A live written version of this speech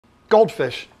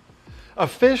Goldfish. A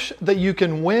fish that you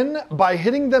can win by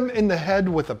hitting them in the head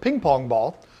with a ping pong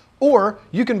ball, or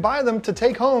you can buy them to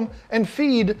take home and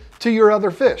feed to your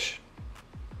other fish.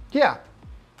 Yeah,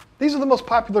 these are the most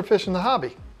popular fish in the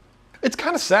hobby. It's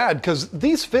kind of sad because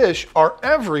these fish are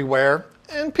everywhere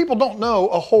and people don't know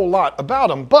a whole lot about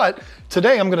them, but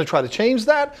today I'm going to try to change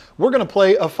that. We're going to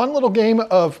play a fun little game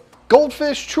of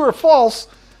goldfish, true or false,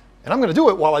 and I'm going to do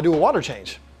it while I do a water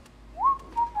change.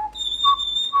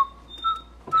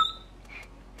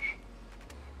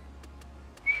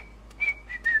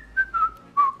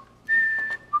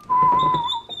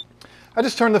 I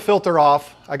just turned the filter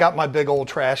off. I got my big old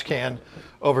trash can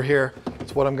over here.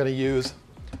 It's what I'm going to use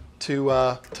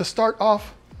to start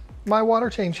off my water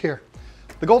change here.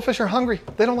 The goldfish are hungry.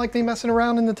 They don't like me messing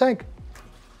around in the tank.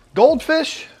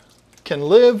 Goldfish can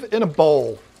live in a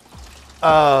bowl.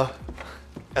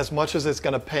 As much as it's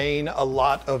going to pain a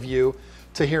lot of you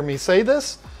to hear me say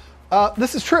this,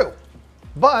 this is true.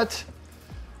 But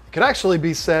it could actually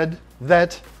be said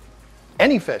that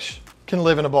any fish can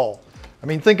live in a bowl. I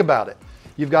mean, think about it.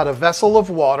 You've got a vessel of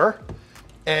water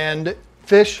and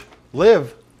fish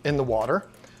live in the water.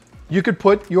 You could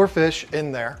put your fish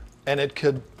in there and it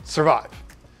could survive.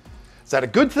 Is that a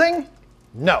good thing?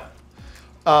 No.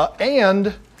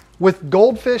 And with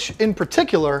goldfish in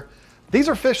particular, these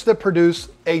are fish that produce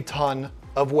a ton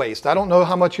of waste. I don't know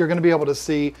how much you're going to be able to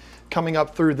see coming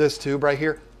up through this tube right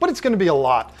here, but it's going to be a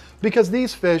lot because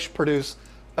these fish produce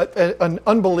an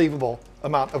unbelievable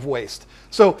amount of waste.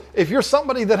 So if you're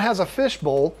somebody that has a fish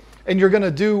bowl and you're going to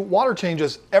do water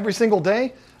changes every single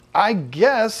day, I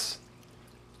guess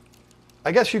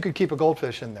you could keep a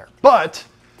goldfish in there. But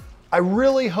I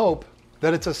really hope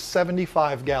that it's a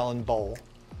 75-gallon bowl.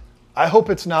 I hope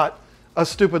it's not a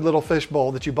stupid little fish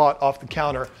bowl that you bought off the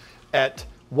counter at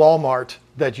Walmart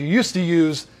that you used to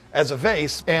use as a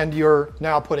vase and you're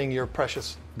now putting your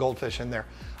precious goldfish in there.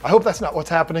 I hope that's not what's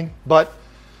happening, but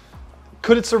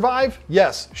could it survive?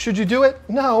 Yes. Should you do it?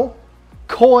 No.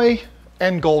 Koi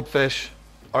and goldfish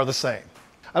are the same.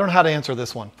 I don't know how to answer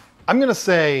this one. I'm going to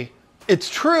say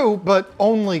it's true, but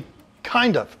only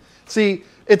kind of. See,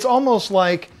 it's almost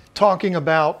like talking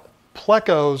about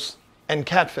plecos and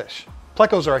catfish.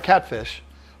 Plecos are a catfish,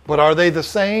 but are they the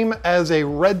same as a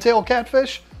red-tailed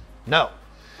catfish? No.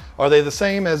 Are they the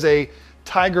same as a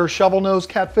tiger shovel-nosed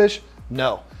catfish?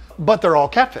 No. But they're all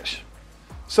catfish.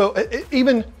 So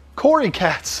even Cory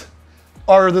cats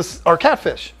are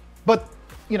catfish, but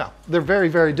you know, they're very,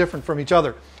 very different from each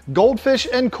other. Goldfish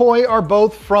and koi are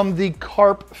both from the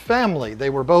carp family.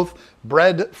 They were both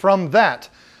bred from that,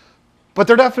 but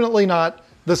they're definitely not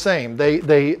the same.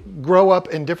 They grow up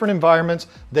in different environments.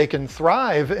 They can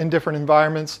thrive in different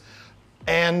environments,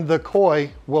 and the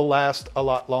koi will last a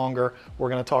lot longer. We're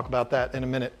going to talk about that in a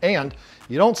minute. And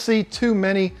you don't see too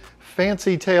many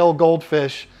fancy tail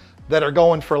goldfish that are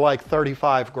going for like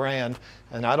 35 grand.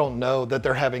 And I don't know that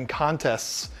they're having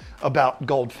contests about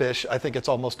goldfish. I think it's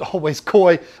almost always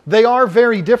koi. They are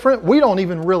very different. We don't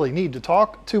even really need to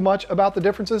talk too much about the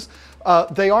differences.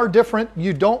 They are different.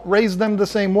 You don't raise them the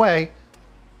same way,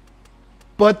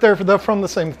 but they're from the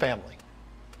same family.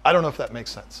 I don't know if that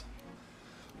makes sense.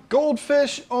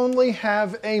 Goldfish only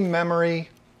have a memory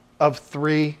of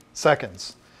 3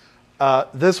 seconds.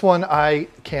 This one I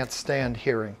can't stand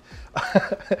hearing.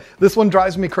 This one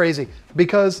drives me crazy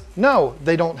because no,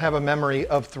 they don't have a memory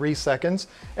of 3 seconds.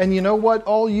 And you know what?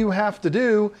 All you have to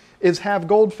do is have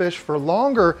goldfish for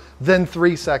longer than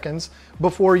 3 seconds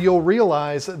before you'll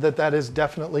realize that that is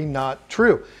definitely not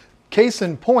true. Case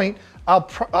in point, I'll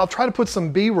try to put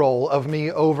some B-roll of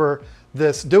me over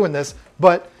this, doing this,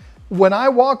 but when I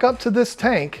walk up to this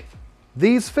tank,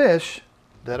 these fish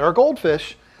that are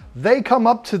goldfish, they come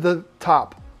up to the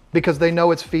top because they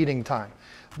know it's feeding time.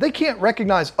 They can't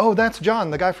recognize, oh, that's John,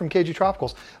 the guy from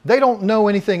KGTropicals. They don't know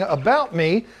anything about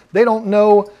me. They don't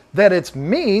know that it's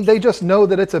me. They just know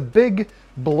that it's a big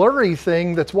blurry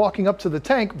thing that's walking up to the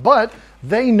tank, but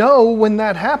they know when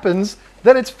that happens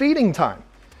that it's feeding time.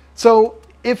 So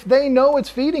if they know it's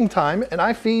feeding time and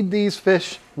I feed these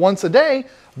fish once a day,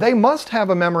 they must have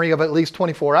a memory of at least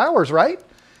 24 hours, right?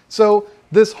 So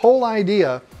this whole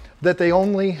idea that they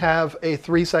only have a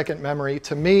 3-second memory,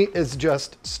 to me, is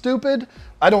just stupid.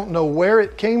 I don't know where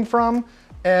it came from,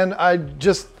 and I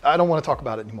don't want to talk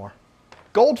about it anymore.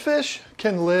 Goldfish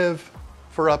can live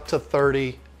for up to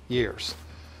 30 years.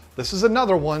 This is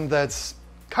another one that's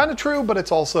kind of true, but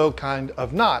it's also kind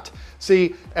of not.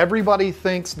 See, everybody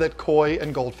thinks that koi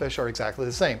and goldfish are exactly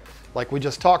the same, like we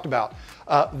just talked about.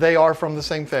 They are from the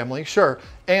same family, sure.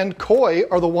 And koi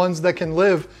are the ones that can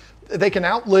live, they can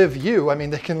outlive you. I mean,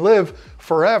 they can live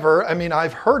forever. I mean,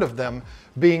 I've heard of them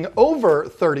being over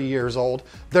 30 years old,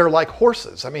 they're like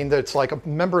horses. I mean, it's like a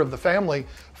member of the family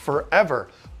forever.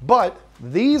 But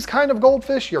these kind of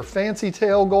goldfish, your fancy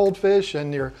tail goldfish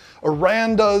and your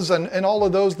orandas and all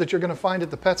of those that you're gonna find at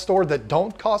the pet store that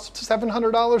don't cost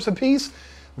 $700 a piece,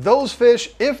 those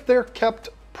fish, if they're kept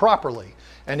properly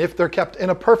and if they're kept in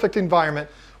a perfect environment,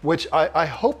 which I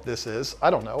hope this is, I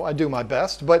don't know, I do my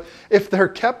best, but if they're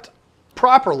kept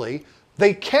properly,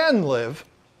 they can live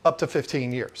up to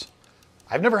 15 years.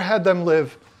 I've never had them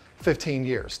live 15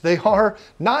 years. They are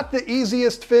not the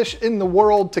easiest fish in the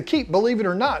world to keep, believe it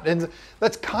or not. And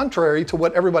that's contrary to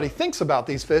what everybody thinks about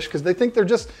these fish, because they think they're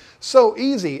just so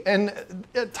easy. And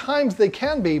at times they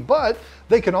can be, but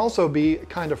they can also be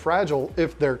kind of fragile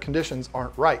if their conditions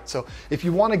aren't right. So if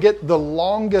you want to get the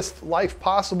longest life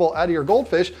possible out of your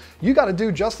goldfish, you got to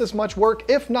do just as much work,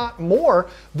 if not more,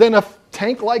 than a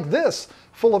tank like this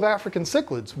full of African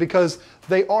cichlids, because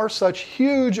they are such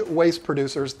huge waste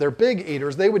producers. They're big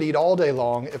eaters. They would eat all day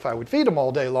long if I would feed them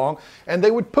all day long, and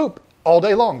they would poop all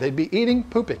day long. They'd be eating,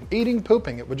 pooping, eating,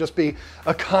 pooping. It would just be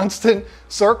a constant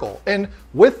circle. And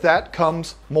with that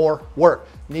comes more work,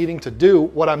 needing to do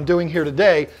what I'm doing here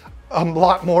today a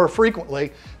lot more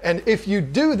frequently. And if you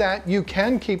do that, you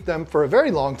can keep them for a very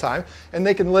long time, and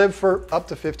they can live for up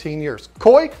to 15 years.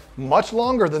 Koi, much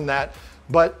longer than that,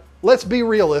 but let's be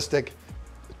realistic.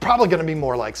 Probably going to be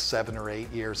more like 7 or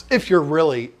 8 years if you're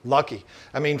really lucky.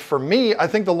 I mean, for me, I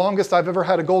think the longest I've ever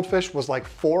had a goldfish was like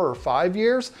 4 or 5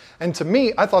 years. And to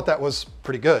me, I thought that was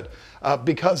pretty good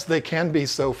because they can be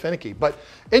so finicky. But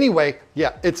anyway,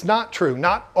 yeah, it's not true.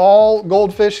 Not all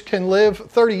goldfish can live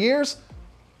 30 years,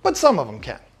 but some of them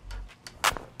can.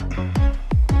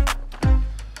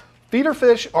 Feeder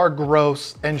fish are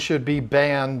gross and should be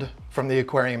banned from the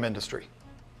aquarium industry.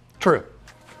 True.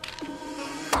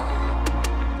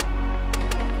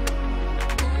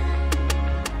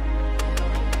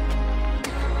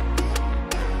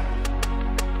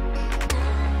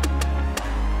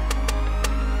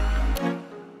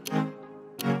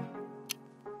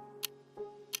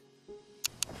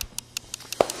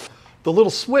 The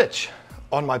little switch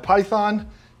on my Python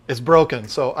is broken,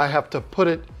 so I have to put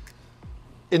it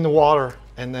in the water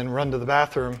and then run to the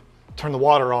bathroom, turn the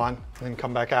water on, and then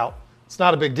come back out. It's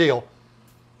not a big deal,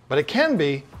 but it can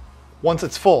be once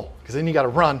it's full, because then you gotta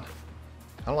run.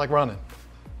 I don't like running.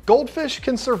 Goldfish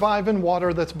can survive in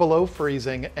water that's below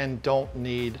freezing and don't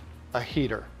need a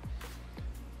heater.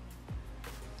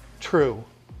 True.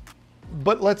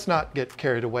 But let's not get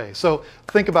carried away. So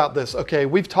think about this. Okay,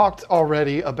 we've talked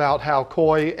already about how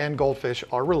koi and goldfish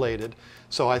are related.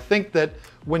 So I think that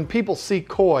when people see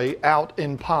koi out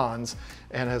in ponds,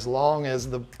 and as long as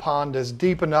the pond is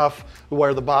deep enough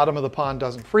where the bottom of the pond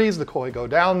doesn't freeze, the koi go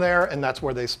down there, and that's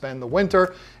where they spend the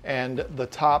winter, and the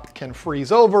top can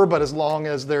freeze over, but as long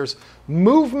as there's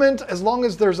movement, as long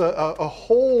as there's a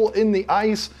hole in the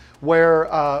ice where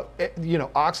you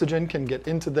know, oxygen can get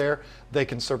into there, they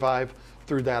can survive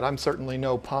through that. I'm certainly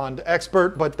no pond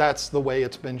expert, but that's the way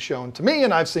it's been shown to me,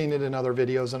 and I've seen it in other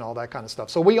videos and all that kind of stuff.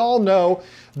 So we all know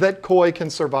that koi can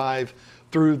survive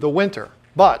through the winter.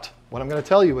 But what I'm going to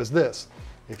tell you is this.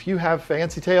 If you have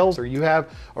fancy tails, or you have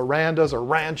orandas or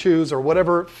ranchus or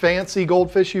whatever fancy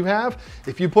goldfish you have,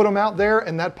 if you put them out there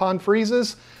and that pond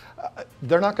freezes,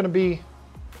 they're not going to be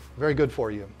very good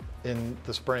for you in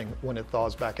the spring when it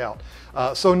thaws back out.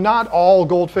 So not all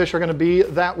goldfish are going to be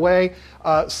that way.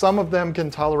 Some of them can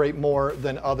tolerate more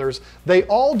than others. They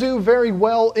all do very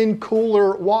well in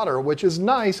cooler water, which is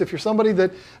nice if you're somebody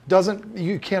that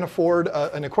you can't afford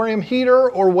an aquarium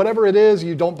heater or whatever it is,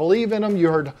 you don't believe in them, you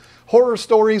heard horror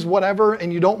stories, whatever,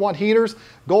 and you don't want heaters.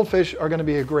 Goldfish are going to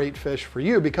be a great fish for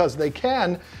you because they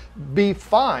can be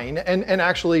fine, and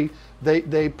actually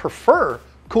they prefer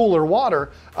cooler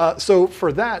water. So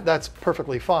for that, that's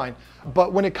perfectly fine.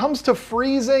 But when it comes to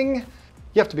freezing,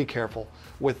 you have to be careful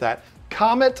with that.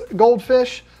 Comet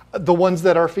goldfish, the ones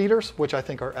that are feeders, which I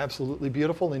think are absolutely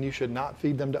beautiful and you should not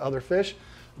feed them to other fish,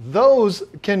 those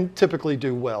can typically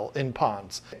do well in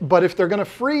ponds. But if they're gonna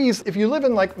freeze, if you live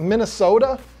in like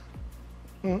Minnesota,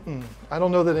 I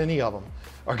don't know that any of them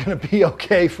are gonna be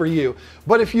okay for you.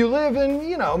 But if you live in,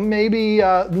 you know, maybe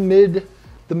the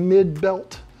mid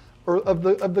belt of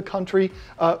the country,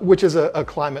 which is a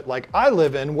climate like I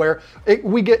live in, where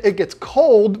it gets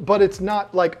cold, but it's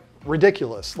not like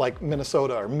ridiculous like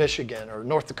Minnesota or Michigan or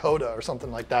North Dakota or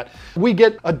something like that. We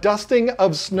get a dusting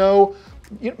of snow,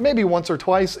 maybe once or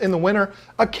twice in the winter.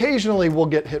 Occasionally we'll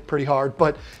get hit pretty hard,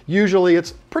 but usually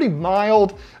it's pretty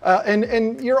mild,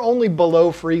 and you're only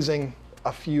below freezing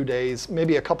a few days,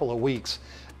 maybe a couple of weeks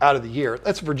out of the year.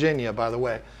 That's Virginia, by the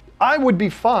way. I would be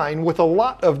fine with a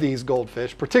lot of these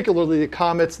goldfish, particularly the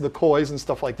comets, the kois, and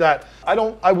stuff like that. I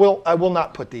will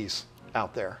not put these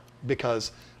out there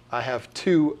because I have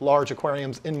 2 large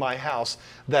aquariums in my house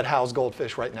that house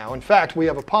goldfish right now. In fact, we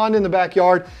have a pond in the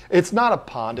backyard. It's not a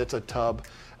pond, it's a tub.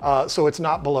 So it's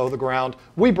not below the ground.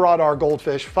 We brought our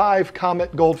goldfish, 5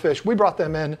 comet goldfish, we brought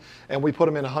them in and we put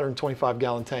them in a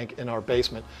 125-gallon tank in our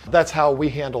basement. That's how we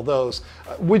handle those.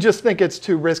 We just think it's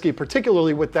too risky,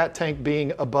 particularly with that tank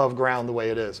being above ground the way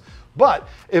it is. But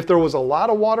if there was a lot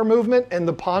of water movement and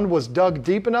the pond was dug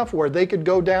deep enough where they could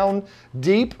go down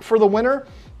deep for the winter,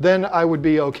 then I would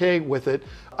be okay with it.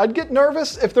 I'd get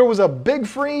nervous if there was a big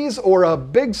freeze or a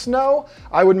big snow.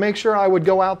 I would make sure I would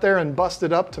go out there and bust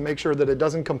it up to make sure that it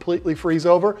doesn't completely freeze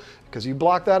over, because you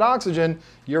block that oxygen,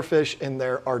 your fish in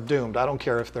there are doomed. I don't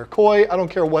care if they're koi, I don't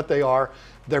care what they are,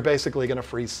 they're basically gonna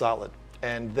freeze solid,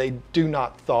 and they do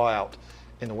not thaw out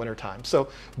in the wintertime. So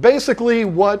basically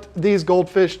what these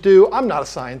goldfish do, I'm not a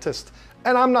scientist,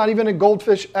 and I'm not even a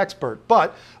goldfish expert,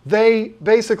 but they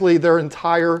basically, their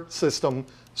entire system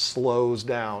slows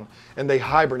down and they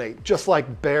hibernate just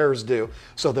like bears do.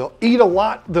 So they'll eat a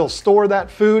lot, they'll store that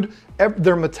food,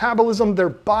 their metabolism, their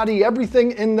body,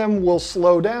 everything in them will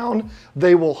slow down.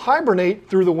 They will hibernate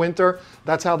through the winter.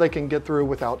 That's how they can get through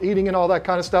without eating and all that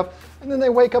kind of stuff. And then they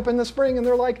wake up in the spring and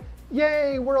they're like,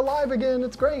 yay, we're alive again,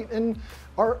 it's great. And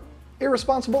our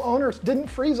irresponsible owners didn't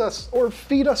freeze us or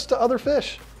feed us to other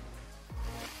fish.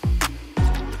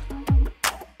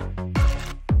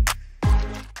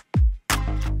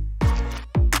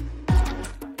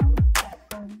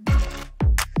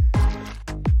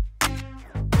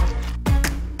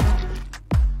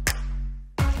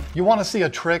 You want to see a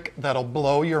trick that'll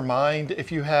blow your mind if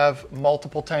you have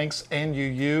multiple tanks and you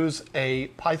use a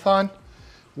Python?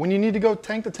 When you need to go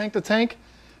tank to tank to tank,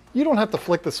 you don't have to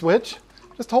flick the switch.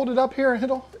 Just hold it up here and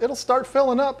it'll start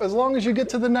filling up as long as you get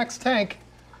to the next tank.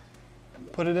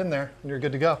 Put it in there and you're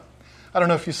good to go. I don't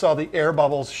know if you saw the air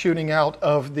bubbles shooting out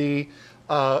of the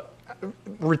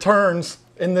returns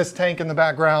in this tank in the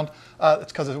background.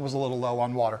 It's because it was a little low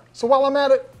on water. So while I'm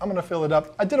at it, I'm gonna fill it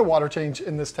up. I did a water change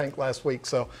in this tank last week,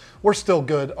 so we're still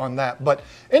good on that. But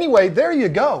anyway, there you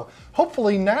go.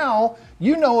 Hopefully now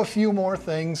you know a few more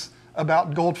things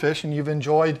about goldfish and you've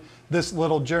enjoyed this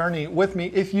little journey with me.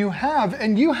 If you have,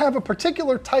 and you have a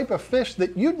particular type of fish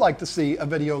that you'd like to see a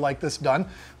video like this done,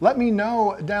 let me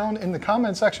know down in the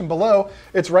comment section below.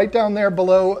 It's right down there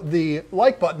below the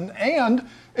like button, and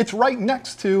it's right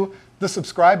next to the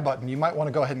subscribe button. You might want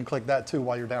to go ahead and click that too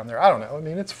while you're down there. I don't know, I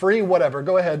mean, it's free, whatever.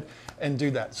 Go ahead and do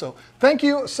that. So thank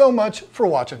you so much for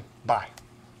watching. Bye.